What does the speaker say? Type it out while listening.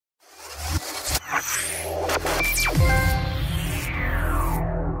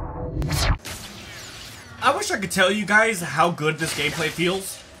wish I could tell you guys how good this gameplay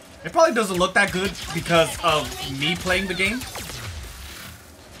feels. It probably doesn't look that good because of me playing the game.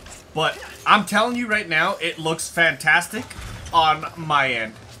 But I'm telling you right now, it looks fantastic on my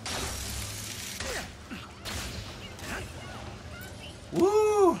end.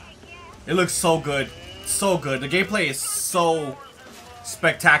 Woo! It looks so good. So good. The gameplay is so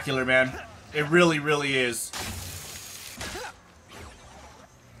spectacular, man. It really, really is.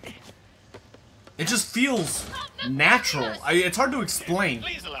 It just feels natural. It's hard to explain.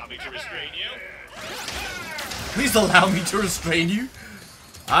 Please allow me to restrain you. Please allow me to restrain you.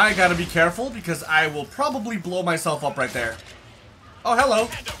 I gotta be careful because I will probably blow myself up right there. Oh, hello.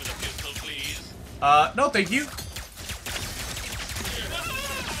 Hand over the pistol, please. No, thank you.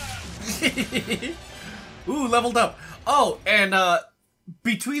 Ooh, leveled up. Oh, and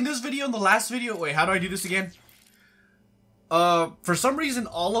between this video and the last video, wait, how do I do this again? For some reason,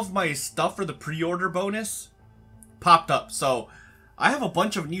 all of my stuff for the pre-order bonus popped up. So, I have a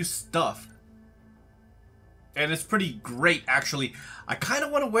bunch of new stuff. And it's pretty great, actually. I kind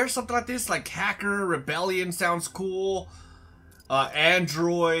of want to wear something like this, like Hacker, Rebellion sounds cool.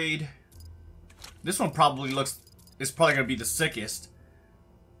 Android. This one probably is probably going to be the sickest.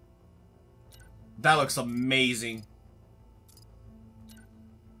 That looks amazing.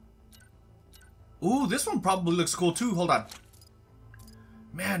 Ooh, this one probably looks cool too. Hold on.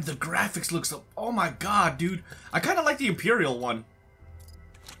 Man, the graphics look so... Oh my god, dude. I kind of like the Imperial one.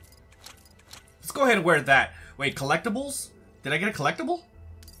 Let's go ahead and wear that. Wait, collectibles? Did I get a collectible?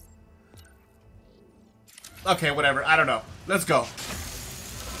 Okay, whatever. I don't know. Let's go.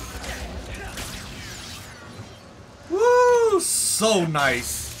 Woo! So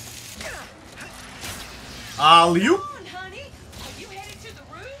nice. Alley-oop. Come on, honey. Are you headed to the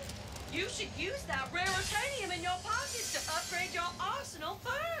room? You should use that rare titanium in your pockets to upgrade your arsenal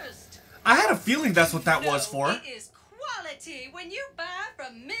first. I had a feeling that's what that was for. It is quality when you buy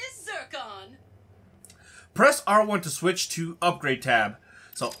from Miss Zircon. Press R1 to switch to upgrade tab.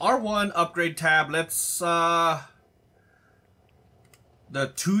 So R1 upgrade tab. Let's the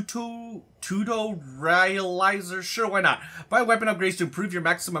Tudo Realizer. Sure, why not? Buy weapon upgrades to improve your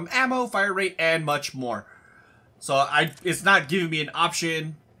maximum ammo, fire rate, and much more. So it's not giving me an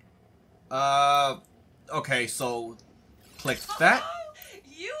option. Okay, so click that. Oh,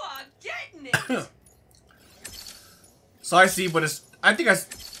 you are getting it. So I see, but it's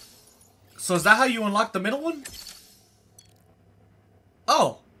so is that how you unlock the middle one?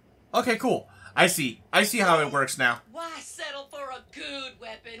 Oh, okay, cool. I see how it works now. Why settle for a good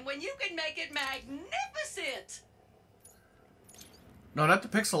weapon when you can make it magnificent? No, not the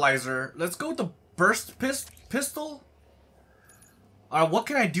pixelizer. Let's go with the burst pistol. What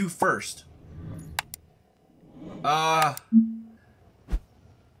can I do first?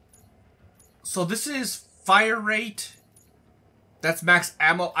 So this is fire rate. That's max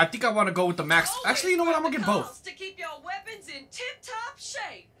ammo. I think I want to go with the max. Actually, you know what? I'm gonna get both. To keep your weapons in tip-top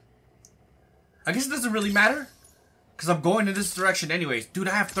shape. I guess it doesn't really matter, because I'm going in this direction anyways. Dude,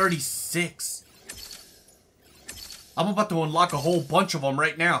 I have 36. I'm about to unlock a whole bunch of them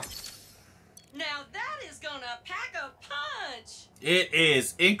right now. Now that is gonna pack a punch. It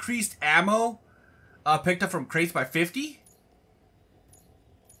is. Increased ammo picked up from crates by 50.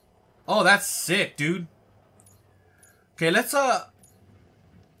 Oh, that's sick, dude. Okay, let's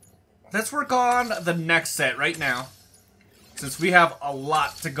work on the next set right now, since we have a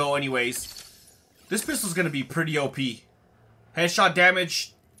lot to go anyways. This pistol's gonna be pretty OP. Headshot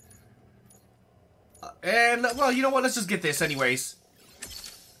damage. And, well, you know what? Let's just get this anyways.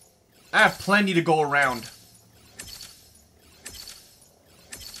 I have plenty to go around.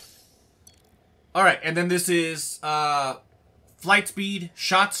 Alright, and then this is, flight speed.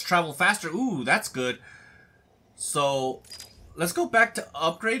 Shots travel faster. Ooh, that's good. So, let's go back to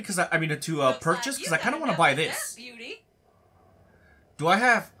upgrade, because I mean, to purchase, because I kind of want to buy this. Do I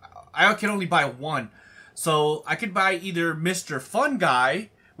have... I can only buy one. So, I could buy either Mr. Fun Guy,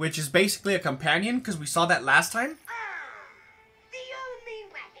 which is basically a companion, because we saw that last time. The only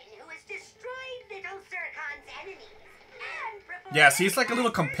weapon who has destroyed Little Zircon's enemies. And yeah, see, it's like a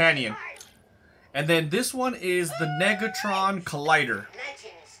little companion. And then this one is the Negatron Collider.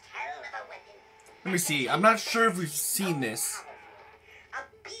 Let me see. I'm not sure if we've seen this. A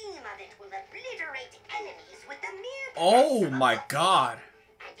beam of it will obliterate enemies with the mere... Oh my god.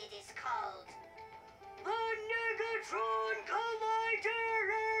 And it is called the Negatron Collider.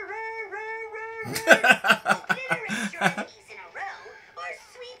 Obliterate your enemies in a row, or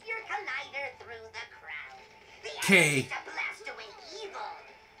sweep your collider through the crowd. The Okay. to blast away evil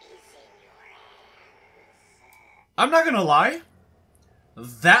is in your hands. I'm not gonna lie.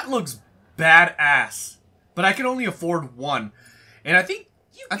 That looks badass. but I can only afford one. And I think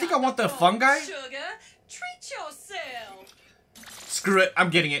I want the fungi. Sugar, treat yourself. Screw it, I'm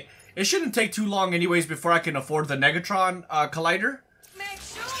getting it. It shouldn't take too long anyways before I can afford the Negatron Collider. Make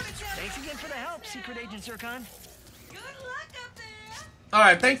sure to tell Thanks again for the help, Secret Agent Zircon. good luck up there.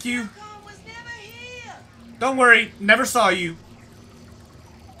 Alright, thank you. Zircon was never here. Don't worry, never saw you.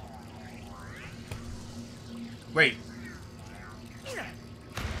 Wait.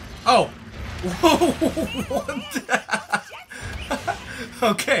 Oh. What?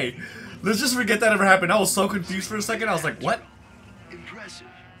 Okay. Let's just forget that ever happened. I was so confused for a second. I was like, what? Impressive.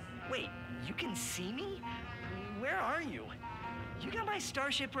 Wait, you can see me? Where are you? You got my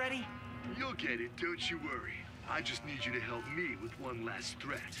starship ready? You'll get it, don't you worry. I just need you to help me with one last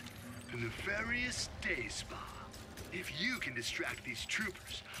threat. The nefarious day spa. If you can distract these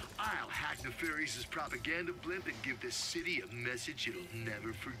troopers, I'll hack Nefarious's propaganda blimp and give this city a message it'll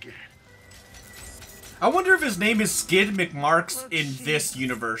never forget. I wonder if his name is Skid McMarks in this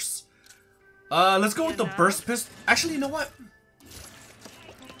universe. Let's go with the burst pistol. Actually, you know what?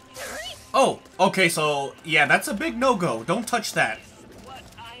 Oh, okay, so, yeah, that's a big no-go. Don't touch that. What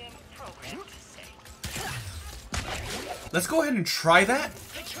I am programmed to say. Let's go ahead and try that.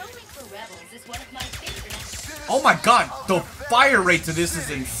 Patrolling for rebels is one of my favorite. Oh my god, the fire rate to this is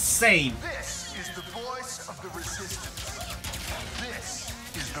insane. This is the voice of the resistance. This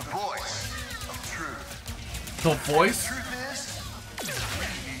is the voice of truth. The voice? Truth is, we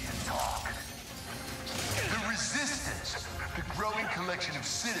need to talk. The resistance, the growing collection of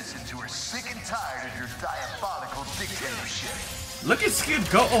citizens who are sick and tired of your diabolical dictatorship. Look at Skid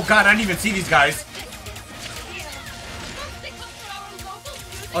go. Oh god, I didn't even see these guys.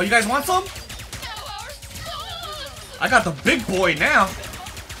 Oh, you guys want some? I got the big boy now.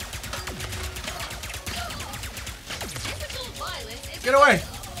 Get away.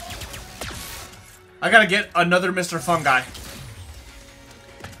 I gotta get another Mr. Fungi.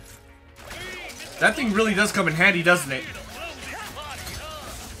 That thing really does come in handy, doesn't it?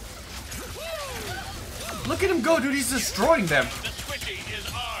 Look at him go, dude. He's destroying them. The squishy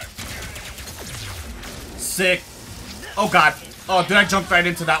is ours. Sick. Oh, God. Oh, did I jump right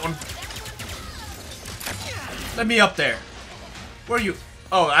into that one? Let me up there. Where are you?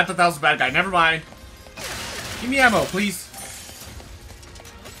 Oh, I thought that was a bad guy. Never mind. Give me ammo, please.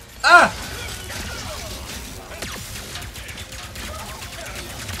 Ah!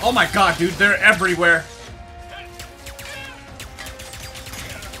 Oh my god, dude. They're everywhere.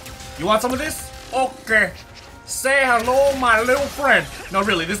 You want some of this? Okay. Say hello, my little friend. No,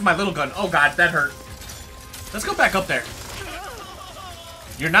 really, this is my little gun. Oh god, that hurt. Let's go back up there.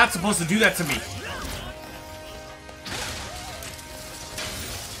 You're not supposed to do that to me.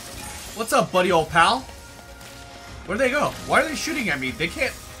 What's up, buddy old pal? Where'd they go? Why are they shooting at me? They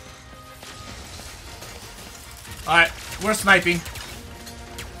can't... Alright, we're sniping.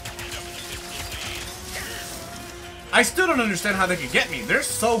 I still don't understand how they could get me. They're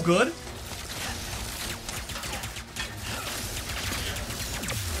so good.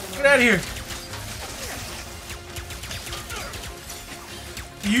 Get out of here.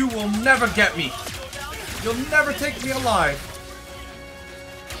 You will never get me. You'll never take me alive.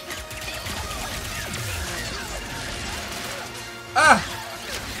 Ah!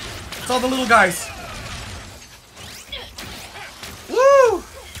 It's all the little guys. Woo!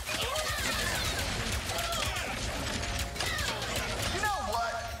 You know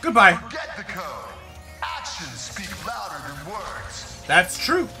what? Goodbye. Forget the code. Actions speak louder than words. That's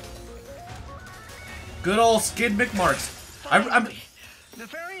true. Good old Skid McMarks. I'm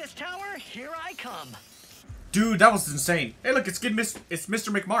Nefarious Tower, here I come. Dude, that was insane. Hey, look, it's Mr.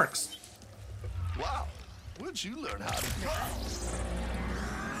 McMarks. Wow. Where'd you learn how to do?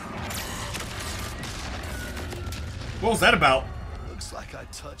 What was that about? Looks like I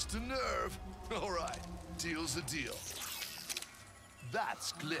touched a nerve. All right, deal's a deal.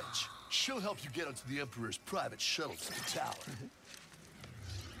 That's Glitch. She'll help you get onto the Emperor's private shuttle to the tower.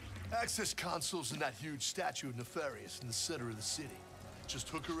 Access console's in that huge statue of Nefarious in the center of the city. Just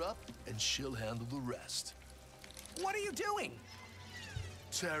hook her up, and she'll handle the rest. What are you doing?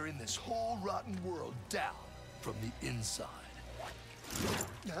 Tearing this whole rotten world down from the inside.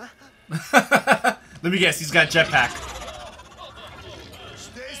 Let me guess, he's got jetpack.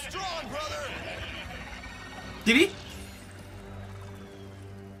 Stay strong, brother! Did he?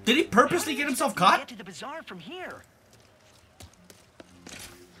 Did he purposely get himself caught? Get to the bazaar from here.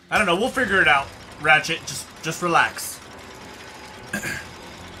 I don't know, we'll figure it out. Ratchet, just relax.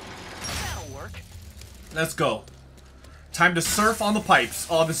 That'll work. Let's go. Time to surf on the pipes.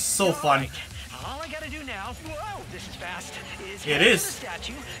 Oh, this is so fun. All I gotta do now Whoa, this is fast. It is. The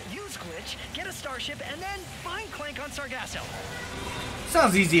statue, use glitch, get a starship, and then find Clank on Sargasso.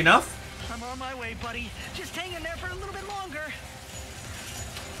 Sounds easy enough. I'm on my way, buddy. Just hang in there for a little bit longer.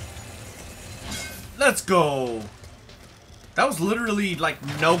 Let's go. That was literally like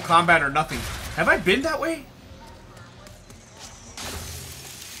no combat or nothing. Have I been that way?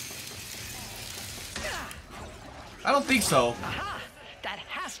 I don't think so. Aha! That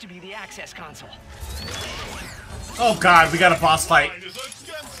has to be the access console. Oh god, we got a boss fight. Mine is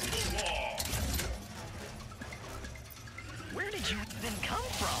against the law. Where did you even come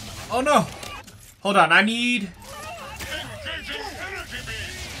from? Oh no. Hold on, I need... Engaging energy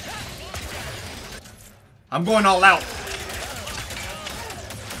beam. I'm going all out.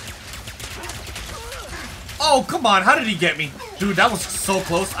 Oh, come on. How did he get me? Dude, that was so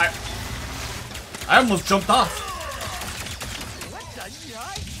close. I almost jumped off.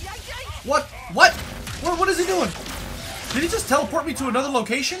 What? What? What is he doing? Did he just teleport me to another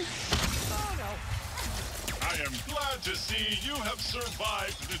location? I am glad to see you have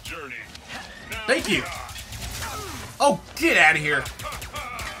survived the journey. Now Thank you. we are- Oh, get out of here.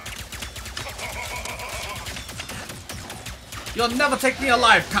 You'll never take me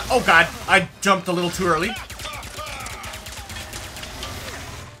alive. Oh god, I jumped a little too early.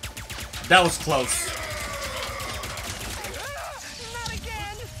 That was close. Not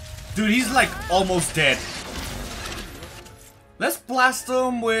again! Dude, he's like almost dead. Let's blast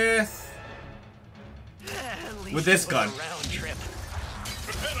him with At least this it was gun. a round trip.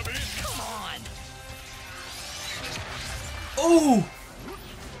 Enemies. Come on! Ooh!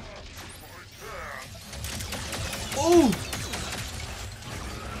 Ooh!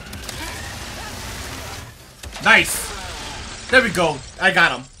 Nice! There we go. I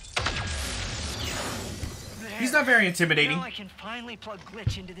got him. He's not very intimidating. Now I can finally plug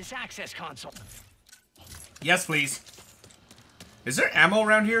glitch into this access console. Yes, please. Is there ammo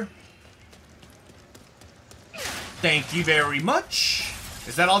around here? Thank you very much.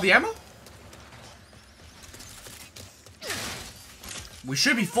 Is that all the ammo? We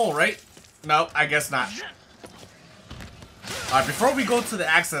should be full, right? No, I guess not. Alright, before we go to the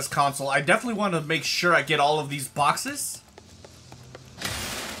access console, I definitely want to make sure I get all of these boxes.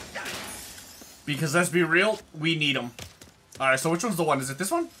 Because let's be real, we need them. Alright, so which one's the one? Is it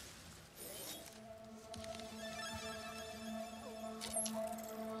this one?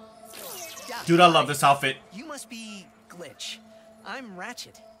 Dude, I love this outfit. You must be Glitch. I'm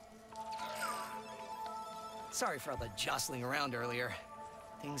Ratchet. Sorry for all the jostling around earlier.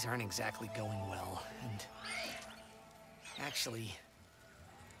 Things aren't exactly going well, and... Actually,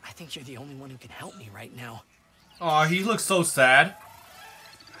 I think you're the only one who can help me right now. Aw, he looks so sad.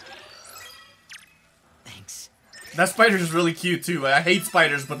 Thanks. That spider is really cute too. I hate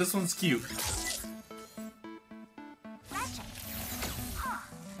spiders, but this one's cute. Ratchet. Huh.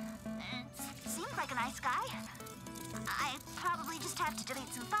 Seems like a nice guy. I probably just have to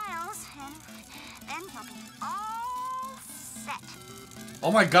delete some files, and then he'll be all set.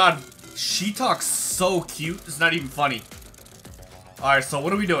 Oh my god, she talks so cute. It's not even funny. Alright, so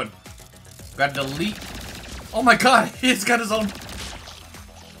what are we doing? Gotta delete. Oh my god, he's got his own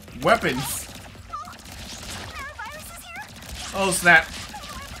weapons. Oh snap.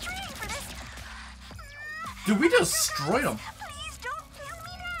 Dude, we destroyed him. Please don't kill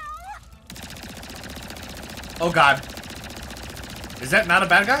me now. Oh god. Is that not a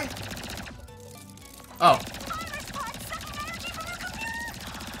bad guy? Oh.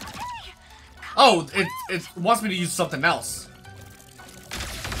 Oh, it wants me to use something else.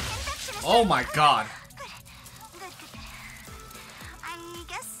 Oh my god. Good. I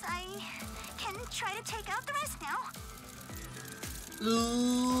guess I can try to take out the rest now.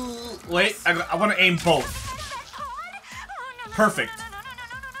 Wait, I want to aim both. Perfect. No.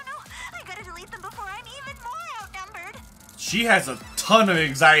 I gotta delete them before I'm even more outnumbered. She has a ton of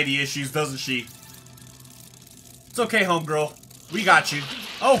anxiety issues, doesn't she? It's okay, homegirl. We got you.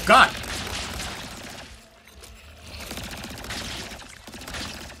 Oh god.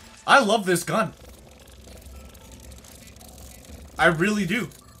 I love this gun. I really do.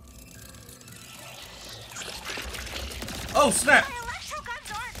 Oh, snap. My electro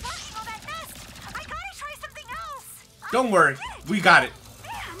guns aren't working all that best. I gotta try something else. Don't worry. We got it.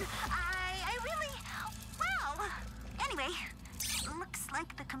 Man, I really... Well... Anyway, looks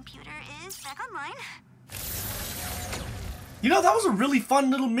like the computer is back online. You know, that was a really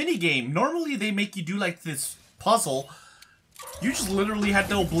fun little mini game. Normally they make you do like this puzzle. You just literally had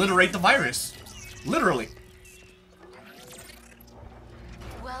to obliterate the virus. Literally.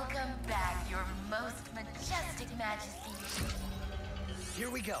 Welcome back, your most majestic majesty. Here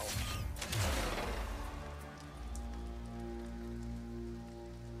we go.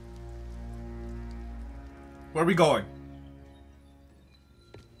 Where are we going?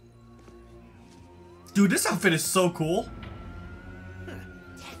 Dude, this outfit is so cool.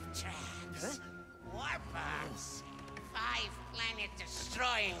 Death traps. Warbombs. 5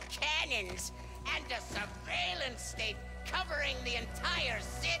 planet-destroying cannons. And a surveillance state covering the entire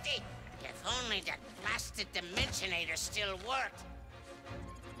city. If only that blasted Dimensionator still worked.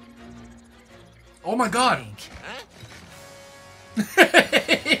 Oh my god. Huh?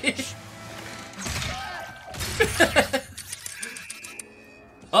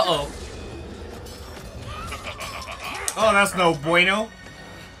 Uh-oh. Oh, that's no bueno.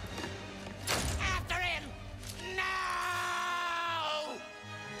 After him! No!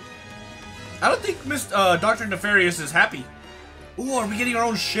 I don't think Dr. Nefarious is happy. Ooh, are we getting our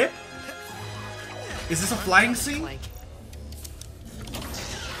own ship? Is this a flying scene? Clank.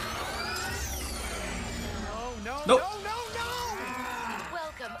 No, Nope.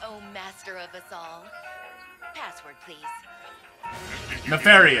 Welcome, oh master of us all. Password, please.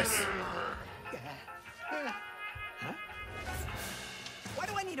 Nefarious. Why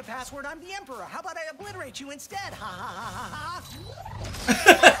do I need a password? I'm the Emperor. How about I obliterate you instead? Ha ha ha ha.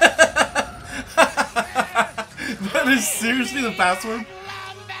 That is seriously the password?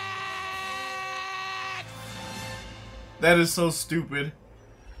 That is so stupid.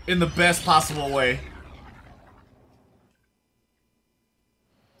 In the best possible way.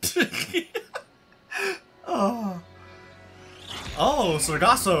 Oh. Oh,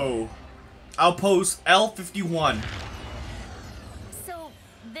 Sargasso. Outpost L51. So,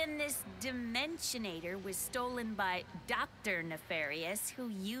 then this Dimensionator was stolen by Dr. Nefarious, who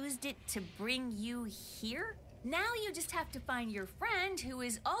used it to bring you here? Now you just have to find your friend, who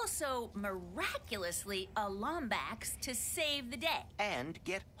is also miraculously a Lombax, to save the day. And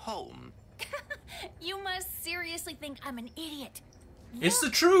get home. You must seriously think I'm an idiot. It's the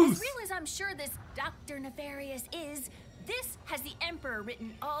Look, truth. As real as I'm sure this Dr. Nefarious is, this has the Emperor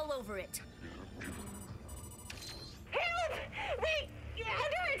written all over it. Help! Wait!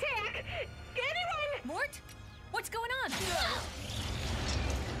 Under attack! Anyone? Mort? What's going on?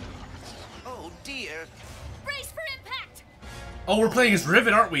 Oh dear. Brace for impact! Oh, we're playing as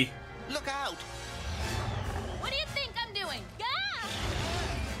Rivet, aren't we? Look out. What do you think I'm doing? Ah!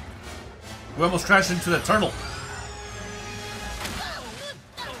 We almost crashed into the turtle.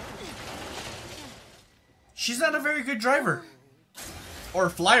 She's not a very good driver. Or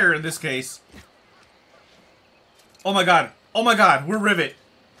flyer in this case. Oh my god. Oh my god, we're Rivet.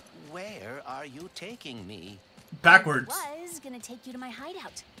 Where are you taking me? Backwards. Was gonna take you to my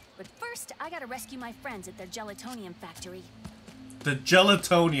hideout. But first, I gotta rescue my friends at their gelatonium factory. The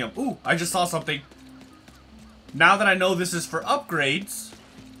gelatonium. Ooh, I just saw something. Now that I know this is for upgrades,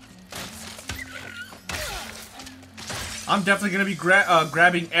 I'm definitely gonna be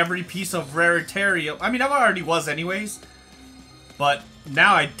grabbing every piece of raritarium. I mean, I already was anyways. But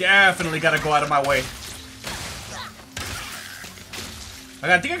now I definitely gotta go out of my way.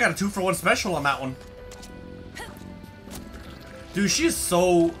 I think I got a 2-for-1 special on that one. Dude, she is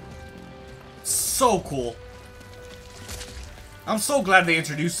so cool. I'm so glad they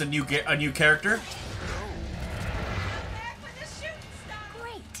introduced a new character.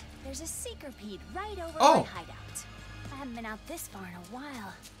 Great! There's a Seekerpede right over Oh. my hideout. I haven't been out this far in a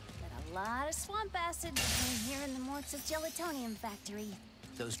while. But a lot of swamp acid between here and the Mort's gelatonium factory.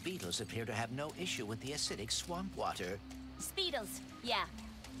 Those beetles appear to have no issue with the acidic swamp water. Speedles, yeah.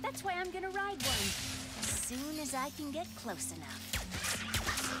 That's why I'm gonna ride one. As soon as I can get close enough.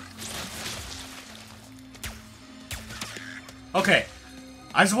 Okay.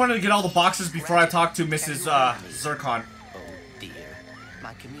 I just wanted to get all the boxes before I talk to Mrs. Zircon. Oh dear.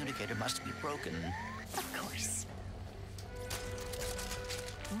 My communicator must be broken. Of course.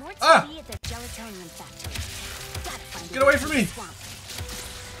 Mort's Ah! be at the gelatonium factory. Gotta find Get away from me! swamp.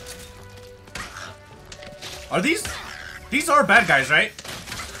 Are these are bad guys, right?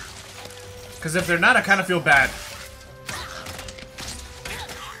 Because if they're not, I kind of feel bad.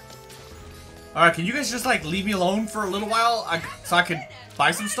 Alright, can you guys just, like, leave me alone for a little while so I can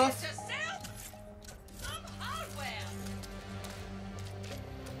buy some stuff?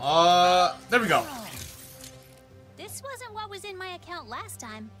 There we go. This wasn't what was in my account last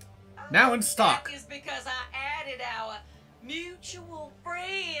time. Now in stock. That is because I added our mutual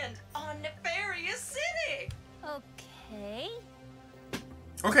friend on Nefarious City. Okay.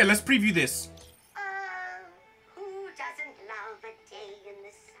 Okay, let's preview this. Who doesn't love a day in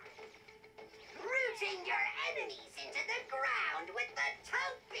the sun? Rooting your enemies into the ground with the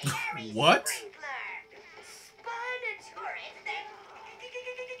topiary What? sprinkler. Spun a turret that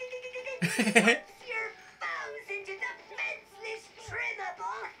puts your foes into the fenceless,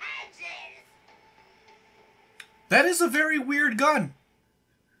 trimmable hedges. That is a very weird gun.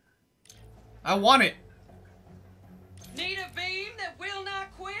 I want it. Need a beam that will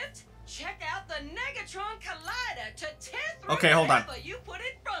not quit? Check out the Negatron Collider to tear through whatever you put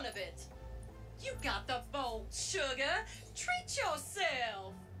in front of it. You got the bolt, sugar. Treat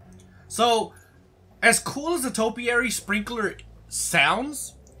yourself. So, as cool as the topiary sprinkler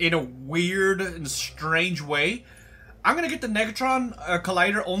sounds, in a weird and strange way, I'm gonna get the Negatron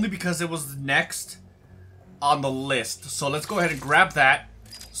Collider only because it was next on the list. So let's go ahead and grab that.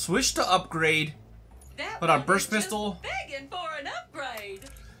 Switch to upgrade. Put on burst pistol. Begging for an upgrade.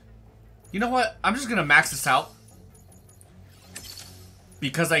 You know what? I'm just gonna max this out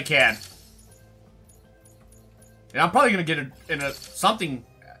because I can. And I'm probably gonna get something.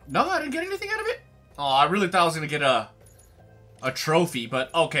 No, I didn't get anything out of it. Oh, I really thought I was gonna get a trophy,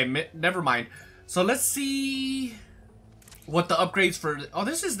 but okay, never mind. So let's see what the upgrades for. Oh,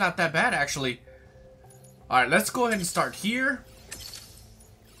 this is not that bad actually. All right, let's go ahead and start here.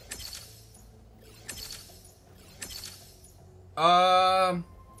 I'm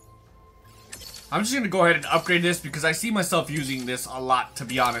just gonna go ahead and upgrade this because I see myself using this a lot, to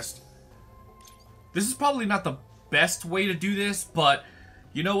be honest. This is probably not the best way to do this, but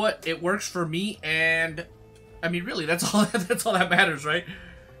you know what? It works for me, and I mean, really, that's all that matters, right?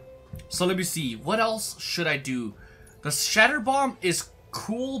 So let me see. What else should I do? The Shatter Bomb is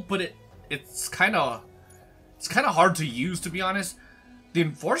cool, but it's kind of hard to use, to be honest. The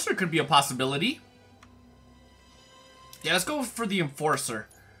Enforcer could be a possibility. Yeah, let's go for the Enforcer.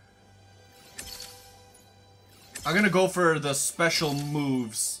 I'm gonna go for the special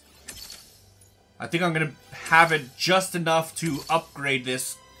moves. I think I'm gonna have it just enough to upgrade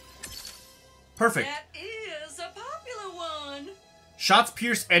this. Perfect. That is a popular one. Shots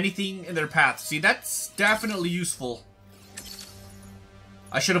pierce anything in their path. See, that's definitely useful.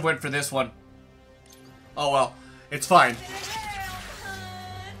 I should have went for this one. Oh well, it's fine.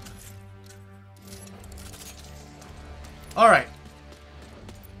 Alright.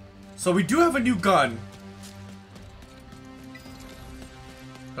 So we do have a new gun.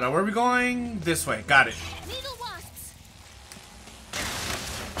 But where are we going? This way. Got it.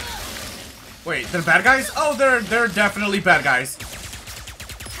 Wait, they're bad guys? Oh, they're definitely bad guys.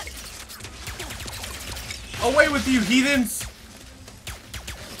 Away with you, heathens!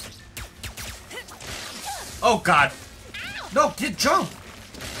 Oh god. No, jump!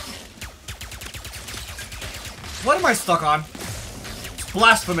 What am I stuck on? It's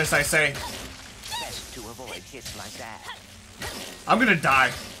blasphemous, I say. Best to avoid hits like that. I'm gonna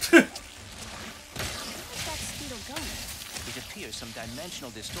die. It appears some dimensional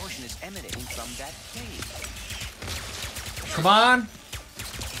distortion is emanating from that cave. Come on.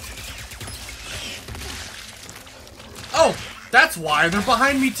 Oh, that's why they're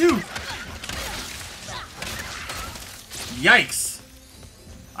behind me too. Yikes.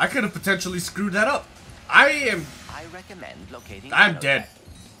 I could have potentially screwed that up. I recommend locating. I'm dead.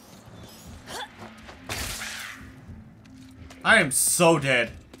 I am so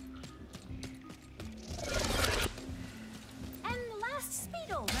dead. And the last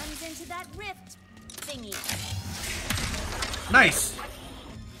Speedle runs into that rift thingy. Nice.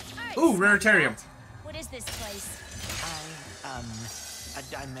 Right, Ooh, Raritarium. What is this place? A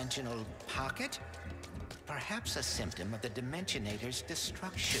dimensional pocket? Perhaps a symptom of the Dimensionator's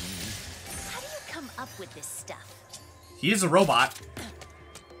destruction. How do you come up with this stuff? He is a robot.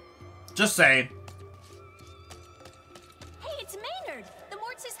 Just saying. Hey, it's Maynard, the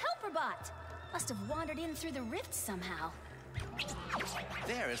Mortis helper bot. Must have wandered in through the rift somehow.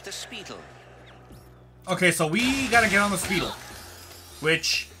 There is the Speedle. Okay, so we gotta get on the Speedle,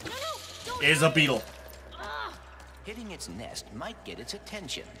 which is a beetle. Hitting its nest might get its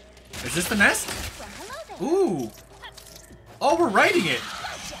attention. Is this the nest? Ooh. Oh, we're riding it.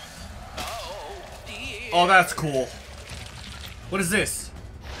 Oh, that's cool. What is this?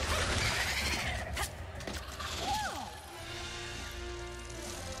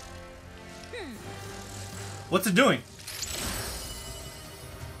 What's it doing?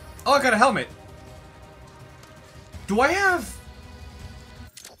 Oh, I got a helmet. Do I have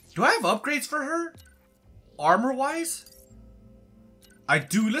upgrades for her? Armor-wise? I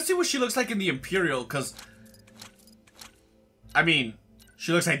do. Let's see what she looks like in the Imperial, because I mean,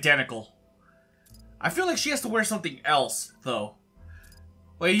 she looks identical. I feel like she has to wear something else, though.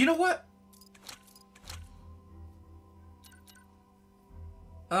 Wait, you know what?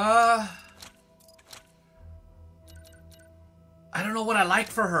 I don't know what I like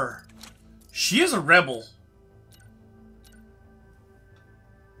for her. She is a rebel.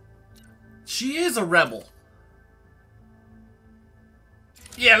 She is a rebel.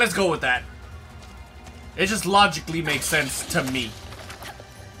 Yeah, let's go with that. It just logically makes sense to me.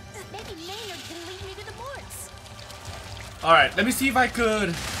 Maybe Maynard can lead me to the boards. Alright, let me see if I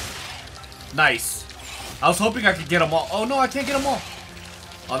could... Nice. I was hoping I could get them all. Oh no, I can't get them all.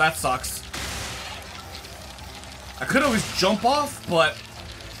 Oh, that sucks. I could always jump off, but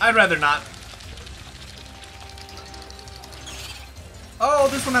I'd rather not. Oh,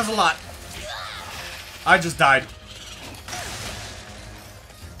 this one has a lot. I just died.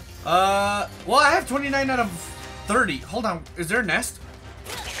 Well, I have 29 out of 30. Hold on, is there a nest?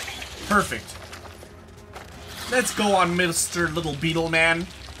 Perfect. Let's go on, Mr. Little Beetle Man.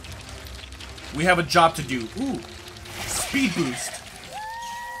 We have a job to do. Ooh, speed boost.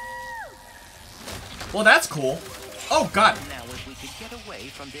 Well, that's cool. Oh, God. Now, if we could get away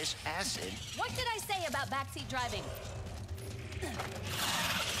from this acid. What did I say about backseat driving?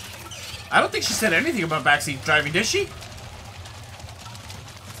 I don't think she said anything about backseat driving, did she?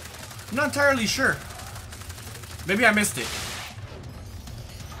 I'm not entirely sure. Maybe I missed it.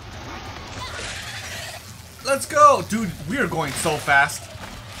 Let's go! Dude, we are going so fast.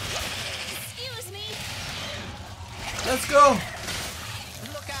 Excuse me. Let's go!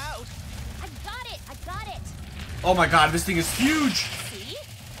 Look out! I got it. I got it. Oh my god, this thing is huge! See?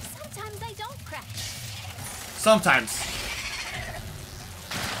 Sometimes I don't crash. Sometimes.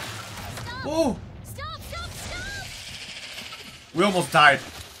 Stop. Whoa! Stop, stop, stop! We almost died.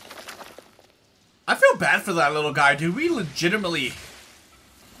 I feel bad for that little guy, dude. We legitimately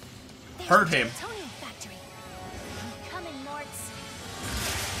hurt him.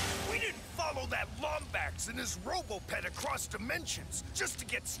 We didn't follow that Lombax and his Robopet across dimensions just to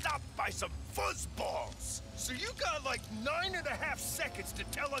get stopped by some fuzzballs. So you got like 9.5 seconds to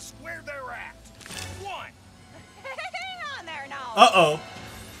tell us where they're at. 1. Hang on there now. Uh-oh.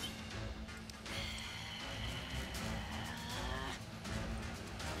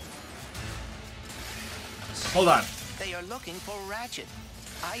 Hold on. They are looking for Ratchet.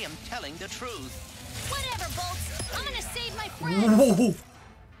 I am telling the truth. Whatever, Bolts. I'm gonna save my friends. Whoa.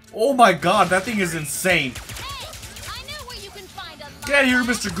 Oh my god, that thing is insane. Hey, I know where you can find a Get out of here,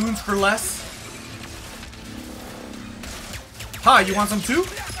 Mr. Goons for less. Hi, you want some too?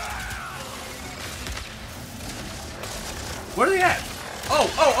 Where are they at?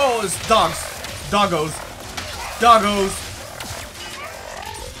 Oh, it's dogs. Doggos. Doggos.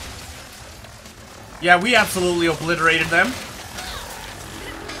 Yeah, we absolutely obliterated them.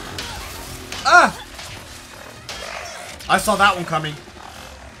 Ah! I saw that one coming.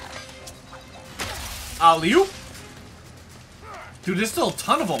 Alley-oop. Dude, there's still a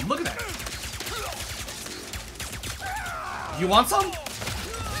ton of them. Look at that. You want some?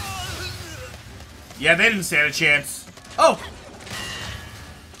 Yeah, they didn't stand a chance. Oh!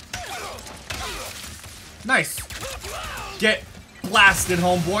 Nice. Get blasted,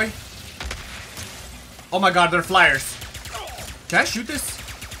 homeboy. Oh my god, they're flyers. Can I shoot this?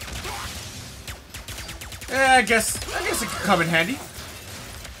 Yeah, I guess it could come in handy.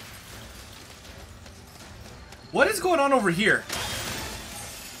 What is going on over here?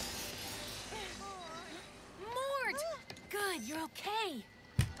 Mort! Good, you're okay.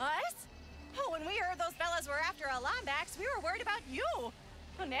 Us? Oh, when we heard those fellas were after a Lombax, we were worried about you.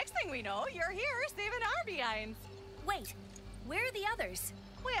 Well, next thing we know, you're here saving our behinds. Wait, where are the others?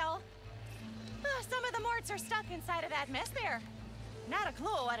 Well, some of the Morts are stuck inside of that mess there. Not a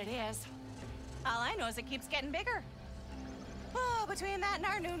clue what it is. All I know is it keeps getting bigger. Oh, between that and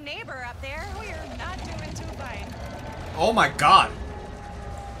our new neighbor up there, we're not doing too fine. Oh my god.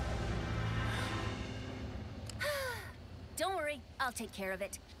 Don't worry, I'll take care of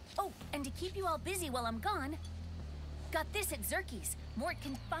it. Oh, and to keep you all busy while I'm gone, got this at Zerky's. Mort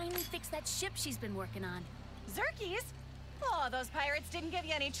can finally fix that ship she's been working on. Zerky's? Oh, those pirates didn't give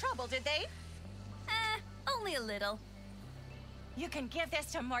you any trouble, did they? Only a little. You can give this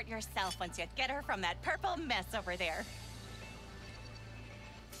to Mort yourself once you get her from that purple mess over there.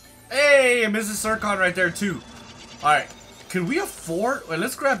 Hey, Mrs. Zircon right there too. Alright, can we afford... Wait,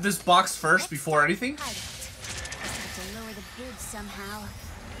 let's grab this box first before anything. Just have to lower the bid somehow.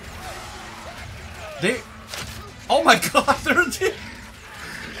 They... Oh my god, they're...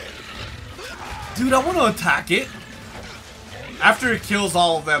 Dude, I want to attack it. After it kills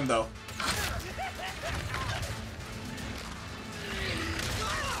all of them, though.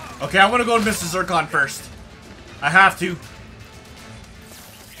 Okay, I want to go to Mr. Zircon first. I have to.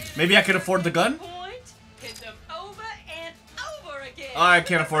 Maybe I can afford the gun? I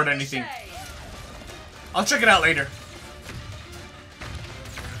can't afford anything. I'll check it out later.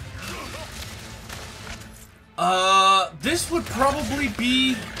 This would probably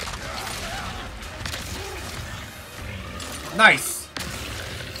be... Nice.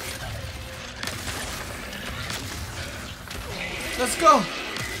 Let's go.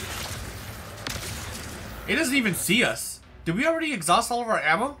 It doesn't even see us. Did we already exhaust all of our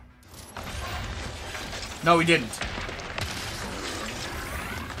ammo? No, we didn't.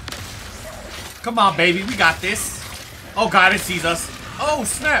 Come on, baby. We got this. Oh, God, it sees us. Oh,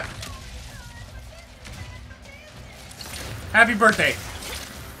 snap. Happy birthday.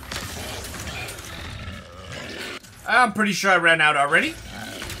 I'm pretty sure I ran out already.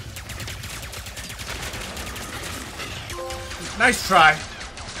 Nice try.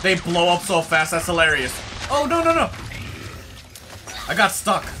 They blow up so fast. That's hilarious. Oh, no, no, no. I got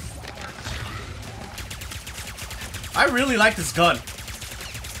stuck. I really like this gun.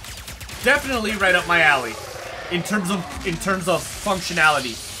 Definitely right up my alley. In terms of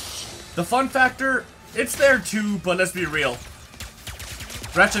functionality. The fun factor, it's there too, but let's be real.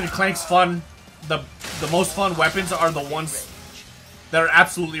 Ratchet and Clank's fun. The most fun weapons are the ones that are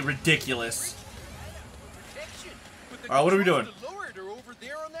absolutely ridiculous. Alright, what are we doing?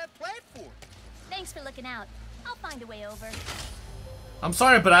 Thanks for looking out. I'll find a way over. I'm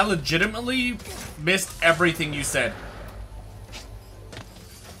sorry, but I legitimately missed everything you said.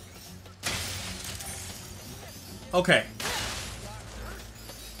 Okay.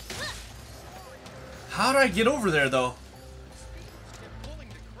 How do I get over there, though?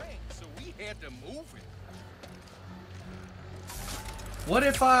 What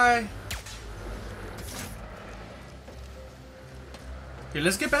if I... Here,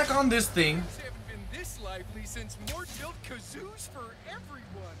 let's get back on this thing.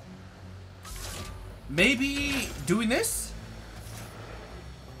 Maybe doing this?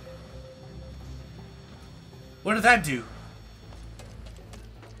 What did that do?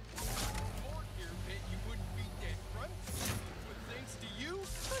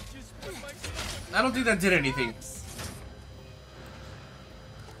 I don't think that did anything.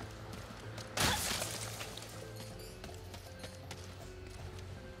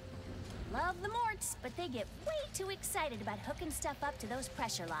 Love the Morts, but they get way too excited about hooking stuff up to those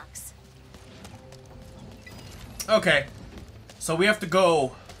pressure locks. Okay. So we have to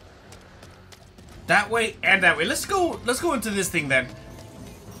go that way and that way. Let's go into this thing then.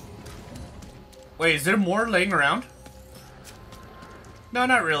 Wait, is there more laying around? No,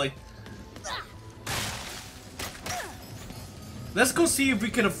 not really. Let's go see if we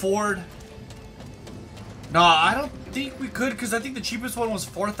can afford... No, I don't think we could, because I think the cheapest one was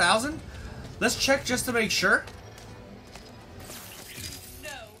 4,000. Let's check just to make sure.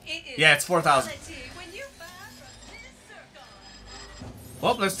 Yeah, it's 4,000.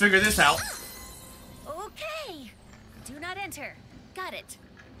 Well, let's figure this out. Okay. Do not enter. Got it.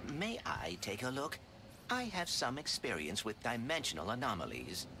 May I take a look? I have some experience with dimensional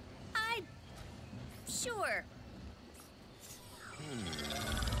anomalies. Sure.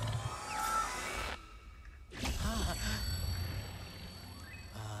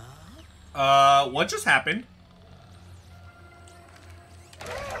 What just happened?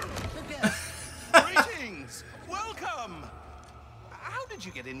 Greetings! Welcome! How did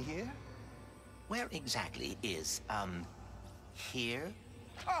you get in here? Where exactly is, here?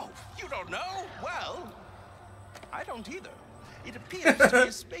 Oh, you don't know? Well, I don't either. It appears to be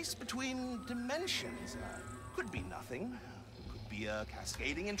a space between dimensions. Could be nothing. Could be a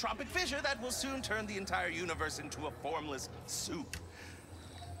cascading entropic fissure that will soon turn the entire universe into a formless soup.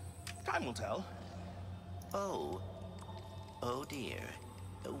 Time will tell. Oh dear.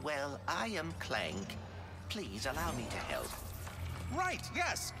 Well, I am Clank. Please allow me to help. Right,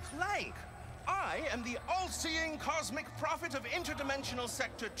 yes, Clank. I am the all-seeing cosmic prophet of interdimensional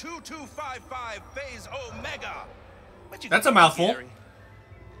sector 2255 phase Omega. That's a mouthful.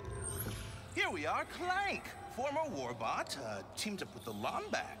 Here we are, Clank. Former warbot, teamed up with the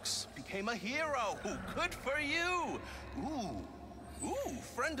Lombax, became a hero. Ooh, good for you. Ooh,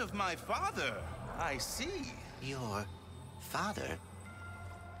 friend of my father. I see. Your father?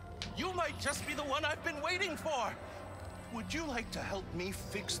 You might just be the one I've been waiting for. Would you like to help me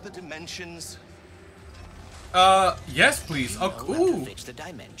fix the dimensions? Yes, please. Oh, ooh. Fix the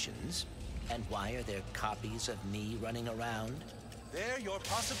dimensions. And why are there copies of me running around? They're your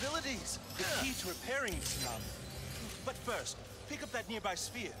possibilities. The key to repairing this anomaly. But first, pick up that nearby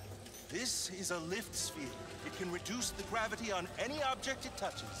sphere. This is a lift sphere. It can reduce the gravity on any object it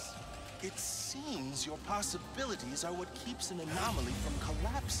touches. It seems your possibilities are what keeps an anomaly from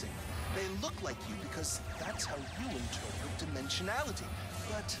collapsing. They look like you because that's how you interpret dimensionality.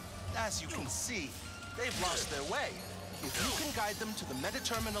 But as you can see, they've lost their way. If you can guide them to the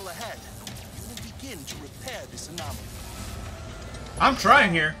meta-terminal ahead, you will begin to repair this anomaly. I'm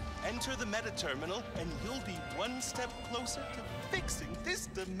trying here. Enter the meta-terminal, and you'll be one step closer to fixing this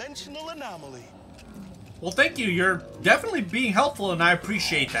dimensional anomaly. Well, thank you. You're definitely being helpful, and I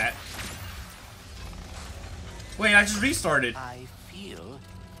appreciate that. Wait, I just restarted. I feel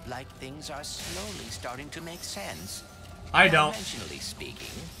like things are slowly starting to make sense. I don't. Dimensionally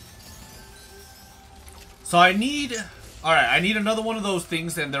speaking. So I need... Alright, I need another one of those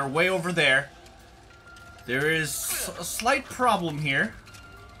things, and they're way over there. There is a slight problem here.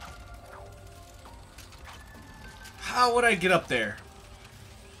 How would I get up there?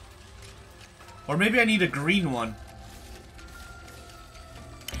 Or maybe I need a green one.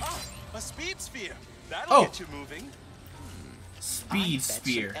 Oh, a speed sphere. That'll get you moving. Speed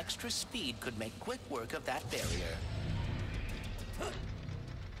sphere. Some extra speed could make quick work of that barrier.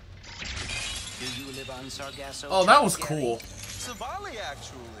 Do you live on Sargasso? Oh, that was cool. Savali,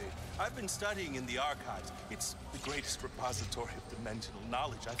 actually. I've been studying in the archives. It's the greatest repository of dimensional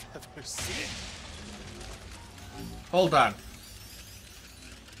knowledge I've ever seen. Hold on.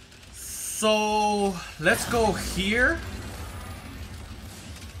 So, let's go here.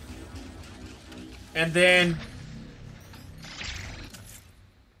 And then...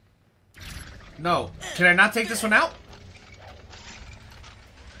 No. Can I not take this one out?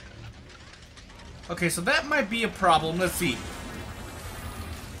 Okay, so that might be a problem. Let's see.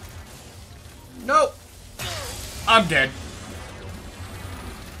 Nope. I'm dead.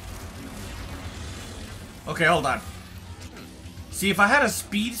 Okay, hold on. See, if I had a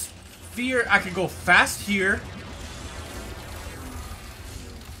speed sphere, I could go fast here.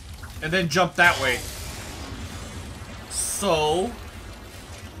 And then jump that way. So...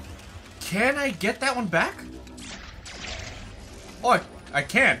 Can I get that one back? Oh, I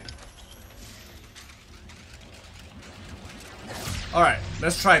can. Alright,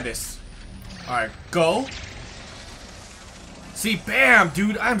 let's try this. Alright, go. See, bam,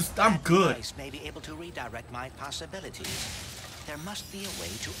 dude, I'm good. Device may be able to redirect my possibilities. There must be a way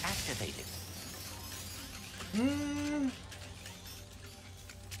to activate it.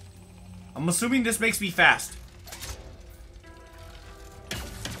 I'm assuming this makes me fast.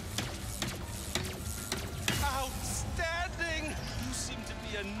 Outstanding! You seem to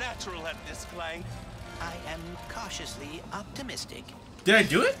be a natural at this, Clank. I am cautiously optimistic. Did I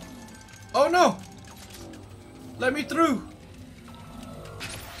do it? Oh no! Let me through.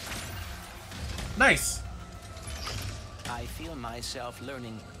 Nice. I feel myself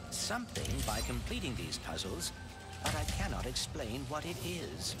learning something by completing these puzzles, but I cannot explain what it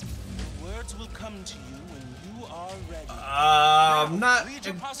is. Words will come to you when you are ready. Not... Lead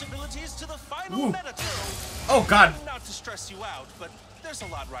your possibilities to the final meta-turtle. Oh god. Not to stress you out, but there's a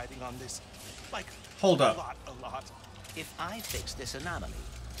lot riding on this. Like, hold up. A lot. If I fix this anomaly,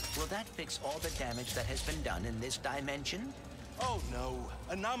 will that fix all the damage that has been done in this dimension? Oh no,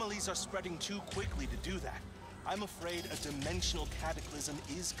 anomalies are spreading too quickly to do that. I'm afraid a dimensional cataclysm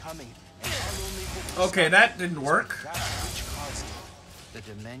is coming. And our only hope okay, that didn't work. Which caused it. The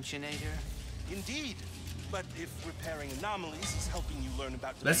Dimensionator? Indeed. But if repairing anomalies is helping you learn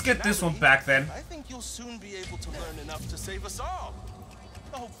about let's get this one back then. I think you'll soon be able to learn enough to save us all.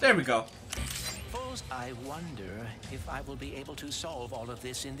 Oh, there we go. Suppose I wonder if I will be able to solve all of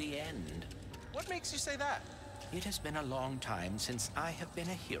this in the end. What makes you say that? It has been a long time since I have been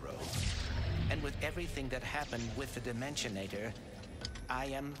a hero. And with everything that happened with the Dimensionator, I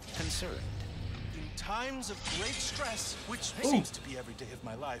am concerned. In times of great stress, which seems to be every day of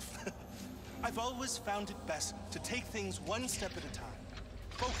my life, I've always found it best to take things one step at a time.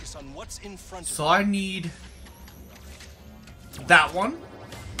 Focus on what's in front of you. So I need that one.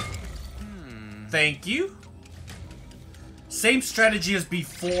 Thank you. Same strategy as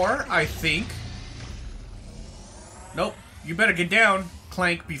before, I think. Nope. You better get down,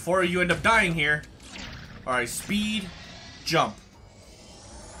 Clank, before you end up dying here. Alright, speed, jump.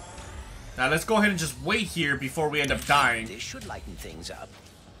 Now let's go ahead and just wait here before we end up dying. This should lighten things up.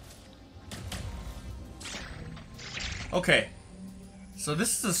 Okay. So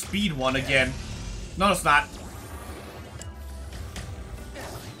this is a speed one again. No, it's not.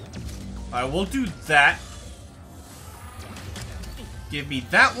 Alright, we'll do that. Give me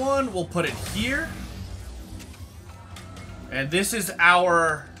that one. We'll put it here. And this is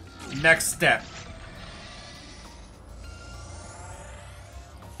our next step.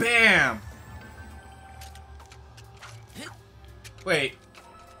 Bam! Wait.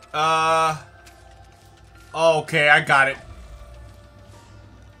 Okay, I got it.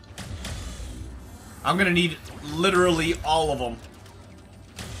 I'm gonna need literally all of them.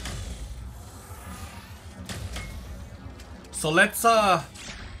 So let's, how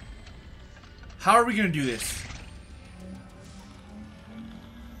are we gonna do this?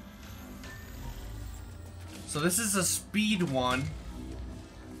 So this is a speed one.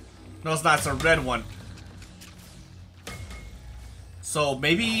 No, it's not. It's a red one. So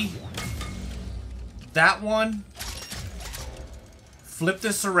maybe that one. Flip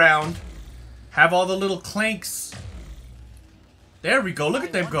this around. Have all the little clanks. There we go. Look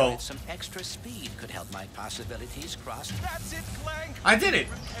at them go. Some extra speed could help my possibilities cross. That's it, Clank. I did it.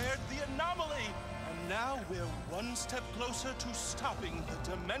 Repaired the anomaly. And now we're one step closer to stopping the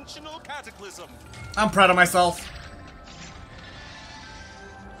dimensional cataclysm. I'm proud of myself.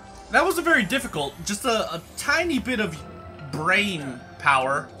 That wasn't very difficult. Just a tiny bit of brain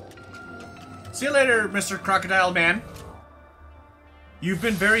power. See you later, Mr. Crocodile Man. You've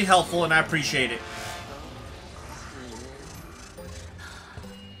been very helpful and I appreciate it.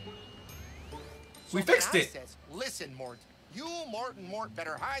 We fixed it. Listen, Mort. You, Mort, and Mort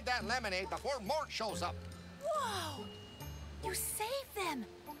better hide that lemonade before Mort shows up. Whoa! You saved them!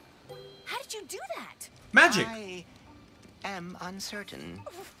 How did you do that? Magic! I am uncertain.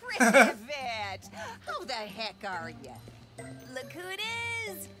 Rivet! Who the heck are you? Look who it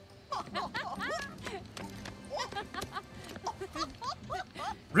is!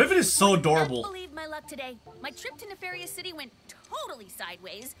 Rivet is so adorable. I can't believe my luck today. My trip to Nefarious City went totally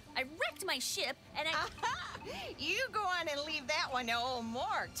sideways. I wrecked my ship, and You go on and leave that one to old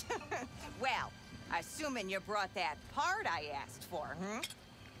Mort. Well, assuming you brought that part I asked for,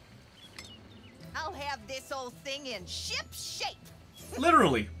 I'll have this old thing in ship shape.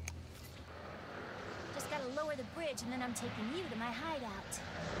 Literally. Just gotta lower the bridge, and then I'm taking you to my hideout.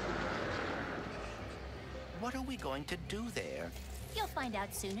 What are we going to do there? You'll find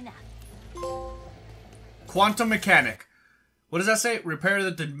out soon enough. Quantum mechanic. What does that say? Repair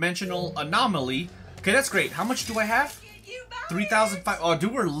the dimensional anomaly. Okay, that's great. How much do I have? 3,005. Oh,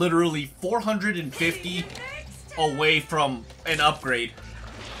 dude, we're literally 450 away from an upgrade.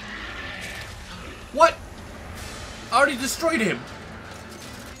 What? I already destroyed him.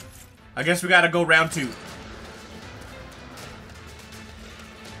 I guess we gotta go round 2.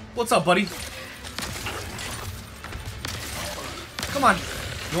 What's up, buddy? Come on.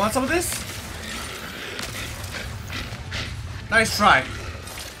 You want some of this? Nice try.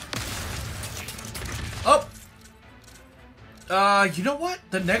 Oh. You know what?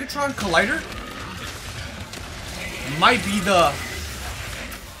 The Negatron Collider might be the...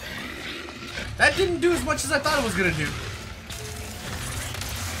 That didn't do as much as I thought it was gonna do.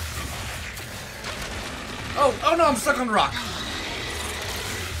 Oh no, I'm stuck on the rock.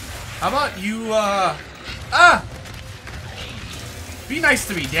 How about you, be nice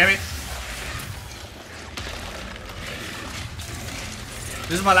to me, damn it.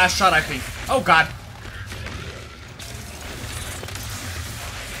 This is my last shot, I think. Oh, God.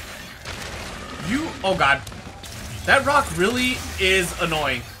 Oh, God. That rock really is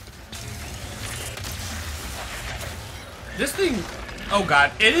annoying. This thing... Oh,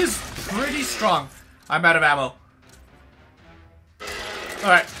 God. It is pretty strong. I'm out of ammo.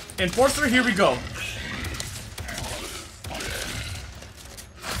 Alright. Enforcer, here we go.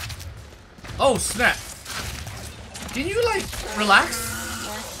 Oh, snap. Can you, like, relax?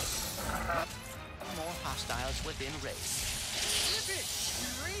 More hostiles within range. We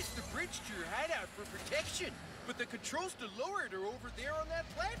raised the bridge to your hideout for protection, but the controls to lower it are over there on that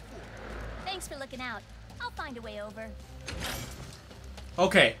platform. Thanks for looking out. I'll find a way over.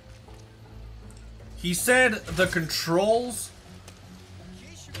 Okay. He said the controls... In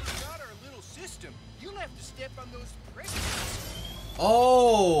case you forgot our little system, you'll have to step on those pressures.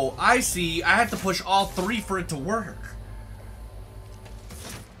 Oh, I see. I had to push all 3 for it to work.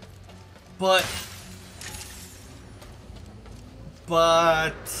 But...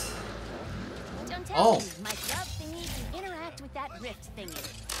 Don't tell me. My glove thingy can interact with that rift thingy.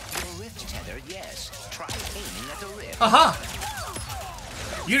 Your rift tether, yes. Try aiming at a rift. Aha!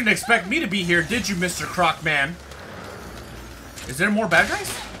 You didn't expect me to be here, did you, Mr. Crocman? Is there more bad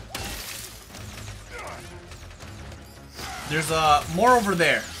guys? There's more over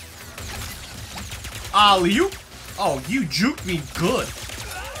there. Alley-oop. Oh, you juked me good.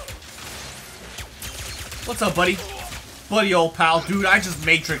 What's up, buddy? Buddy, old pal. Dude, I just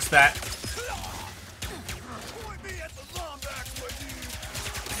matrixed that.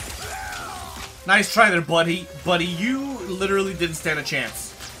 Nice try there, buddy. Buddy, you literally didn't stand a chance.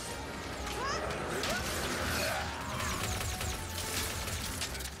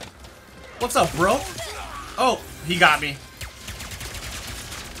 What's up, bro? Oh, he got me.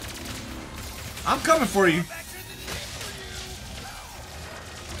 I'm coming for you.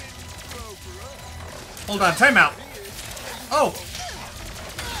 Hold on, timeout. Oh!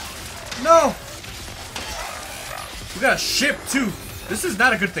 No! We got a ship, too. This is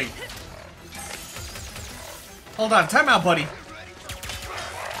not a good thing. Hold on, timeout, buddy.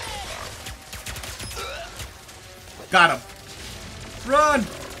 Got him. Run!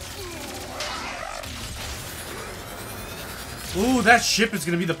 Ooh, that ship is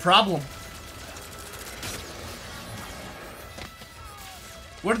gonna be the problem.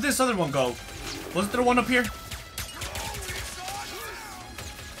 Where did this other one go? Wasn't there one up here?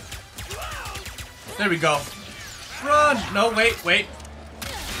 There we go. Run! No, wait, wait.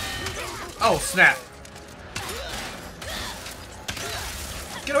 Oh, snap.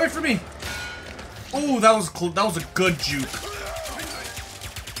 Get away from me! Ooh, that was a good juke.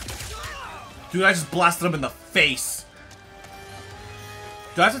 Dude, I just blasted him in the face.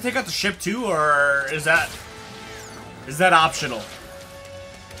 Do I have to take out the ship too, or is that optional? I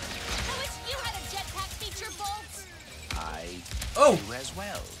wish you had a jetpack feature, Bolt. I do as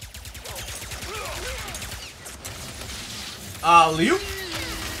well. Liu?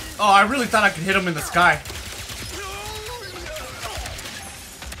 Oh, I really thought I could hit him in the sky.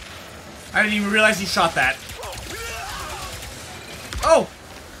 I didn't even realize he shot that. Oh!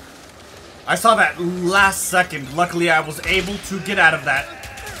 I saw that last second. Luckily, I was able to get out of that.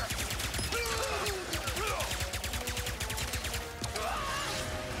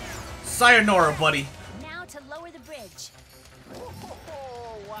 Sayonara, buddy. Now to lower the bridge.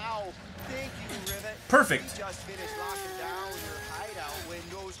 Oh, wow. Thank you, Rivet. Perfect. You just finished locking down your hideout when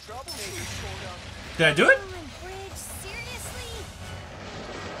those troublemakers showed up. Did I do it? Bridge, seriously?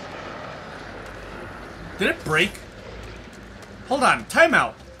 Did it break? Hold on,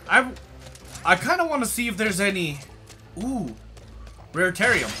 timeout. I kind of want to see if there's any... Ooh,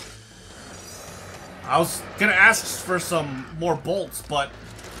 Raritarium. I was gonna ask for some more bolts, but...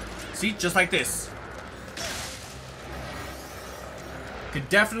 See, just like this. Could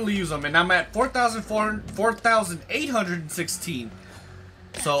definitely use them, and I'm at 4,816.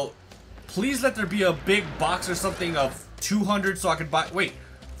 So, please let there be a big box or something of 200 so I can buy... Wait,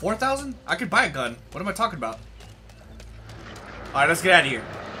 4,000? I could buy a gun. What am I talking about? Alright, let's get out of here.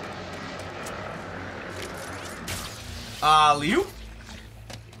 Liu?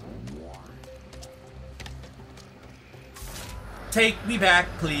 Take me back,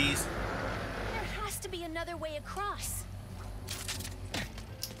 please. There has to be another way across.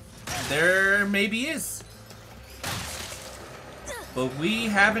 There maybe is. But we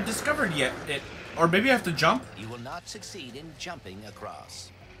haven't discovered yet. Or maybe I have to jump? You will not succeed in jumping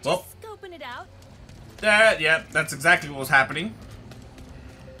across. Well, Scoping it out. yeah, that's exactly what was happening.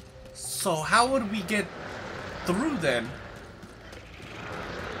 So how would we get through then?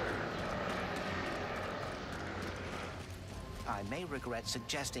 I may regret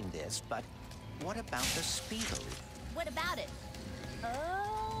suggesting this, but what about the Speedo? What about it?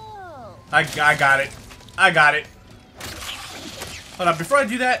 Oh. I got it. I got it. Hold on, before I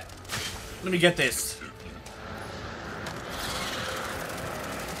do that, let me get this.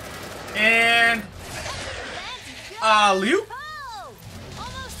 And... Liu? Oh,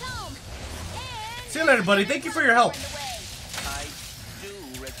 almost home. And See you later, buddy. Thank you for your help. I do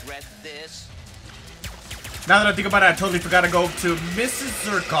regret this. Now that I think about it, I totally forgot to go to Mrs.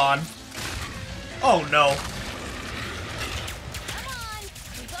 Zircon. Oh, no. Come on.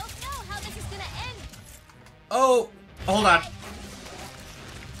 We both know how this is gonna end. Oh, hold on.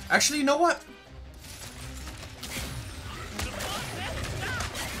 Actually, you know what?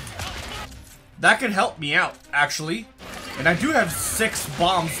 That could help me out, actually. And I do have 6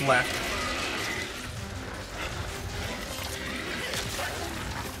 bombs left.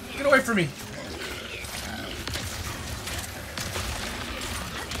 Get away from me.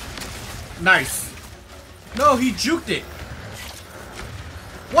 Nice. No, he juked it.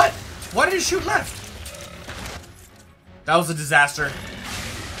 What? Why did he shoot left? That was a disaster.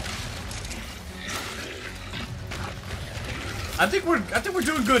 I think we're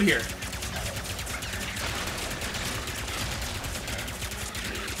doing good here.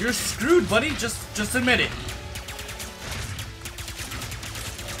 You're screwed, buddy. Just admit it.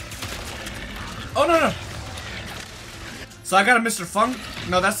 Oh no. So I got a Mr. Funk?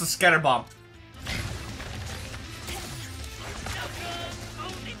 No, that's the scatter bomb.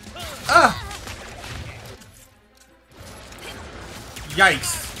 Ah!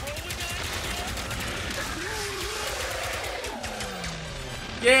 Yikes.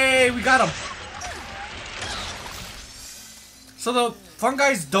 Yay, we got him. So the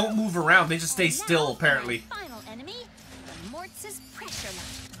fungi don't move around, they just stay still, apparently. Final enemy, the Mortz's pressure line.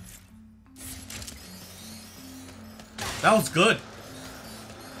 That was good.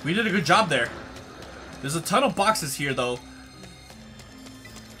 We did a good job there. There's a ton of boxes here, though.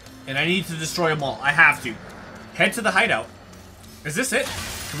 And I need to destroy them all. I have to. Head to the hideout. Is this it?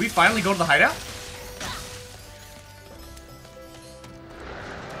 Can we finally go to the hideout?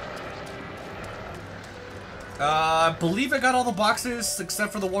 I believe I got all the boxes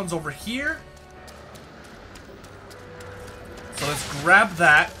except for the ones over here. So let's grab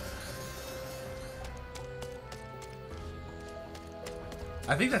that.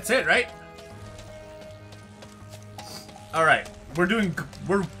 I think that's it, right? All right,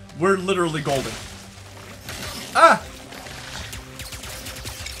 we're literally golden. Ah!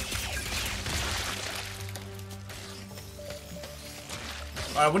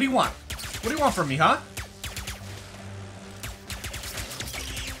 All right, what do you want? What do you want from me, huh?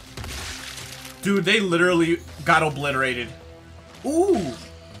 Dude, they literally got obliterated. Ooh!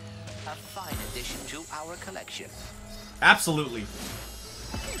 A fine addition to our collection. Absolutely.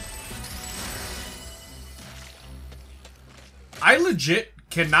 I legit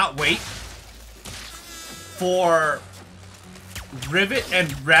cannot wait for Rivet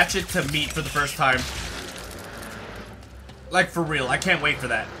and Ratchet to meet for the first time. Like, for real, I can't wait for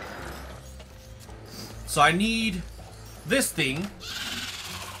that. So I need this thing.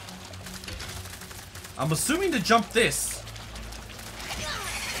 I'm assuming to jump this.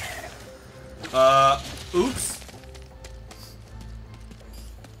 Oops.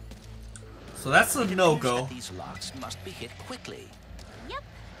 So that's a no-go. These locks must be hit quickly. Yep.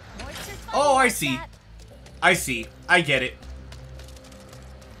 Oh, I see. I see. I get it.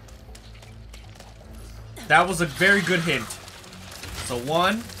 That was a very good hint. So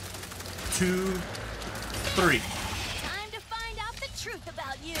 1, 2, 3. Time to find out the truth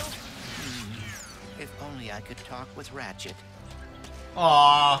about you. If only I could talk with Ratchet.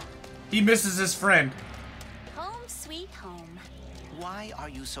 Aww. He misses his friend. Home sweet home. Why are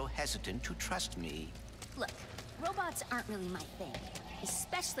you so hesitant to trust me? Look, robots aren't really my thing.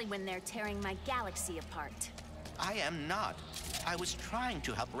 Especially when they're tearing my galaxy apart. I am not. I was trying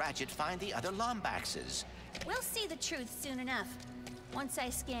to help Ratchet find the other Lombaxes. We'll see the truth soon enough. Once I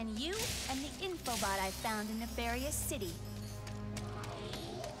scan you and the infobot I found in Nefarious City.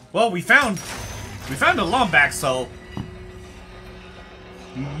 Well, we found a Lombax, so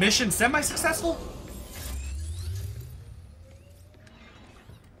mission semi-successful?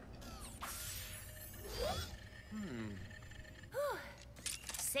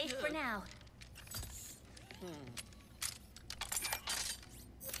 Safe for now.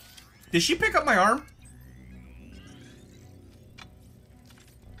 Did she pick up my arm?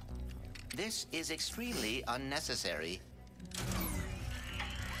 This is extremely unnecessary.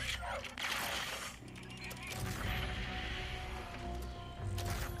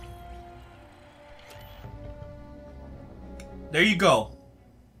 There you go.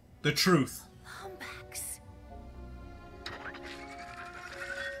 The truth. Lombax.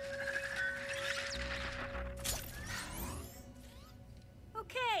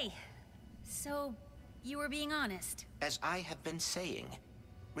 Okay. So, you were being honest. As I have been saying,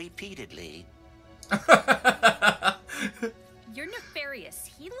 repeatedly. You're nefarious.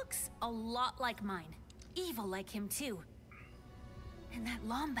 He looks a lot like mine. Evil like him, too. And that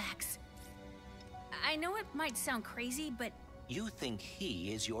Lombax. I know it might sound crazy, but... You think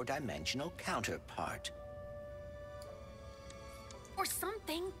he is your dimensional counterpart. Or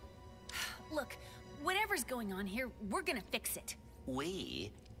something. Look, whatever's going on here, we're gonna fix it.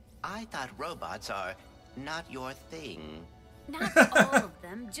 We? I thought robots are not your thing. Not all of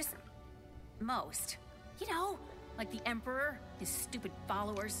them, just most. You know, like the Emperor, his stupid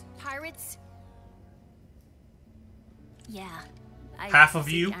followers, pirates. Yeah, half of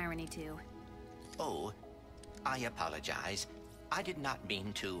you. Irony too. Oh, I apologize. I did not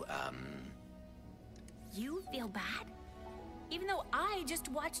mean to, You feel bad? Even though I just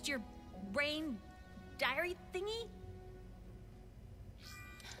watched your brain diary thingy?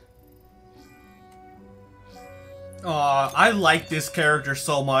 Aw, I like this character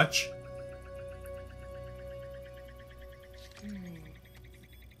so much.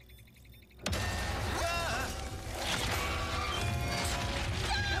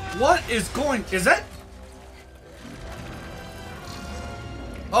 What is going... Is that...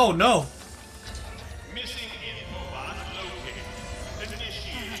 Oh, no. Missing infobot located.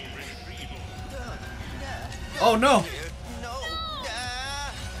 Initiating retrieval. Oh, no.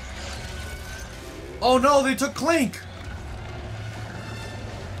 Oh, no, they took Clank.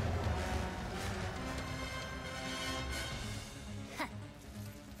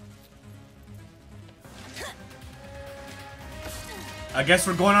 I guess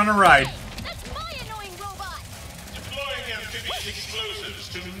we're going on a ride. That's my annoying robot. Deploying amphibious explosives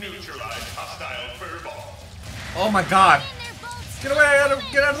to neutralize hostile furball. Oh my god. Get away,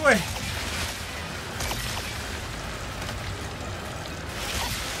 get out of the way.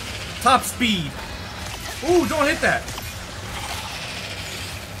 Top speed. Ooh, don't hit that.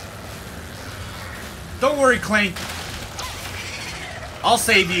 Don't worry, Clank. I'll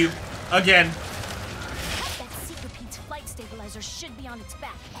save you. Again. That Secret flight stabilizer should be on its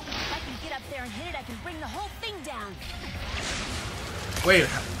back. If I can get up there and hit it, I can bring the whole thing down. Wait,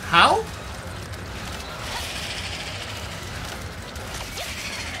 how?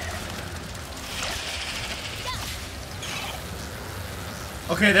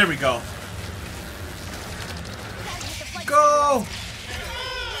 Okay, there we go. Go!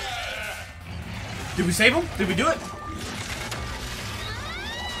 Did we save him? Did we do it?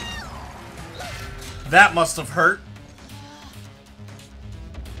 That must have hurt.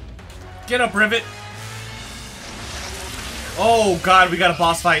 Get up, Rivet. Oh god, we got a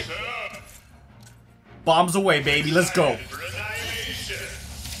boss fight. Bombs away, baby. Let's go.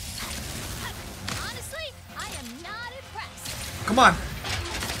 Honestly, I am not impressed. Come on.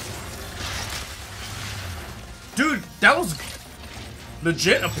 Dude, that was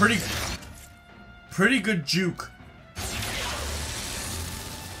legit a pretty good juke.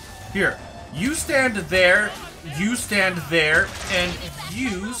 Here, you stand there, you stand there, and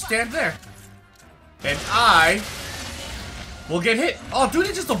you stand there. And I will get hit. Oh, dude,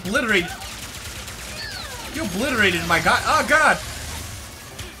 he just obliterated. He obliterated my guy. Oh, God.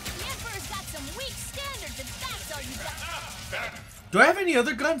 Do I have any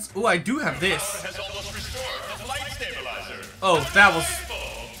other guns? Oh, I do have this. Oh, that was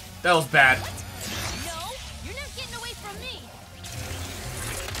bad. No, you're not getting away from me.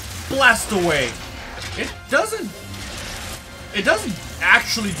 Blast away. It doesn't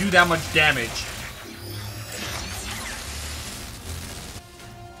actually do that much damage.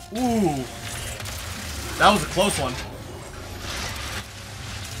 Ooh. That was a close one.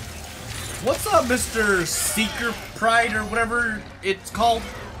 What's up, Mr. Seeker Pride or whatever it's called?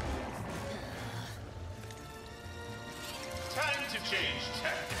 Time to change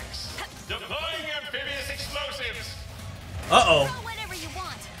tactics. Deploying amphibious explosives. Uh-oh. Throw whatever you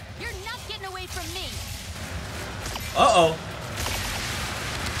want. You're not getting away from me. Uh-oh.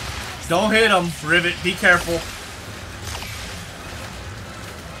 Don't hit him, Rivet. Be careful.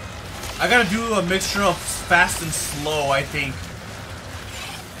 I gotta do a mixture of fast and slow, I think.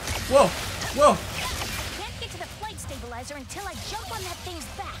 Whoa. Whoa. I can't get to the flight stabilizer until I jump on that thing's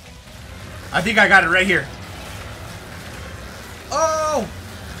back. I think I got it right here. Oh!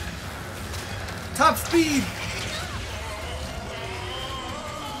 Top speed!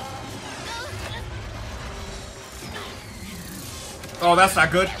 Oh, that's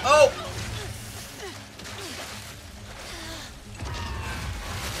not good. Oh!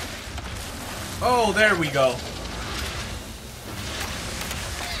 Oh, there we go.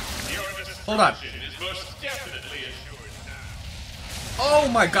 Hold on. Oh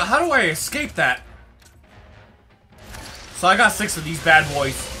my god, how do I escape that? So I got 6 of these bad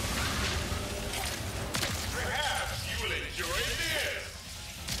boys. Perhaps you will enjoy this.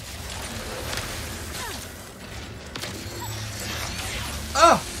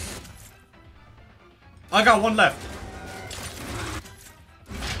 Oh! I got one left.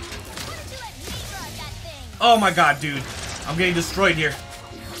 Oh my god, dude. I'm getting destroyed here.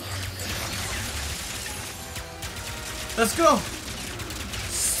 Let's go.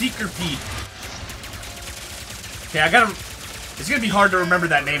 Seeker Pete. Okay, I gotta... It's gonna be hard to remember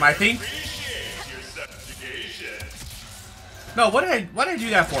that name, I think. No, why did I do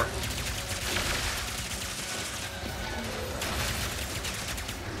that for?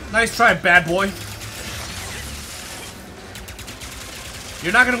 Nice try, bad boy.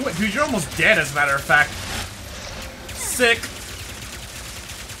 You're not gonna win. Dude, you're almost dead, as a matter of fact. Sick.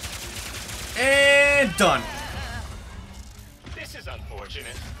 And done. This is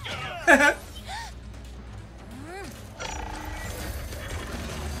unfortunate.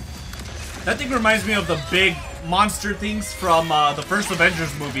 That thing reminds me of the big monster things from the first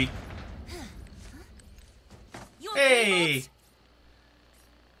Avengers movie. Hey!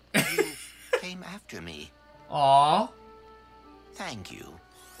 You came after me. Aww. Thank you.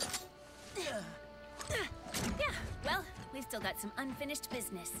 Yeah, well, we've still got some unfinished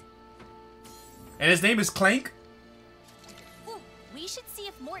business. And his name is Clank? Ooh, we should see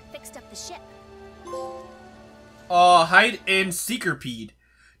if Mort fixed up the ship. Hide in Seekerpede.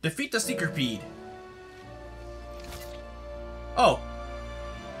 Defeat the Seekerpede. Oh.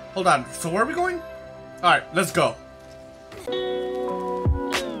 Hold on. So where are we going? Alright, let's go.